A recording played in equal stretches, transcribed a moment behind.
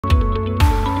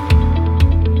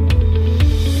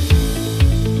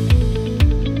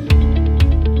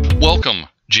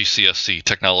GCSC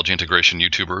technology integration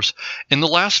YouTubers. In the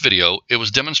last video, it was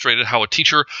demonstrated how a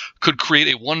teacher could create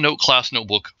a OneNote class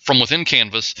notebook from within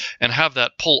Canvas and have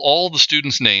that pull all the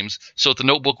students' names so that the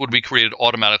notebook would be created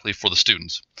automatically for the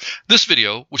students. This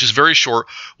video, which is very short,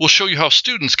 will show you how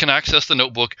students can access the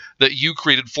notebook that you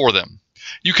created for them.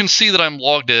 You can see that I'm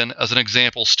logged in as an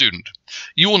example student.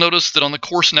 You will notice that on the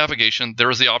course navigation,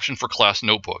 there is the option for Class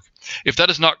Notebook. If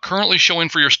that is not currently showing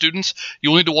for your students,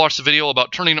 you'll need to watch the video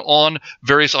about turning on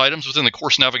various items within the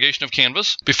course navigation of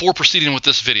Canvas before proceeding with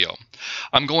this video.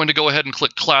 I'm going to go ahead and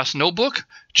click Class Notebook,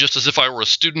 just as if I were a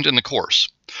student in the course.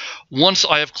 Once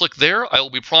I have clicked there, I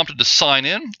will be prompted to sign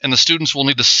in, and the students will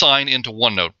need to sign into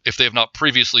OneNote if they have not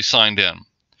previously signed in.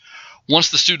 Once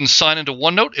the students sign into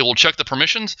OneNote, it will check the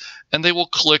permissions, and they will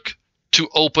click to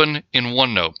open in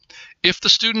OneNote. If the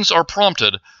students are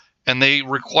prompted and they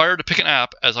require to pick an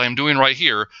app, as I am doing right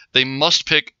here, they must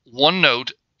pick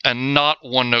OneNote and not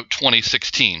OneNote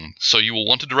 2016. So you will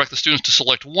want to direct the students to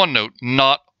select OneNote,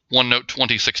 not OneNote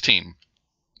 2016.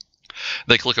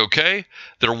 They click OK,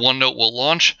 their OneNote will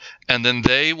launch, and then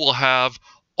they will have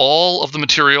all of the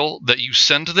material that you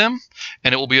send to them,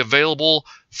 and it will be available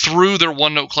through their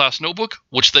OneNote class notebook,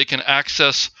 which they can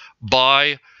access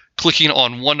by clicking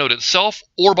on OneNote itself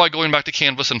or by going back to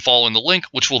Canvas and following the link,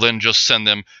 which will then just send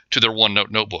them to their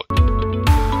OneNote notebook.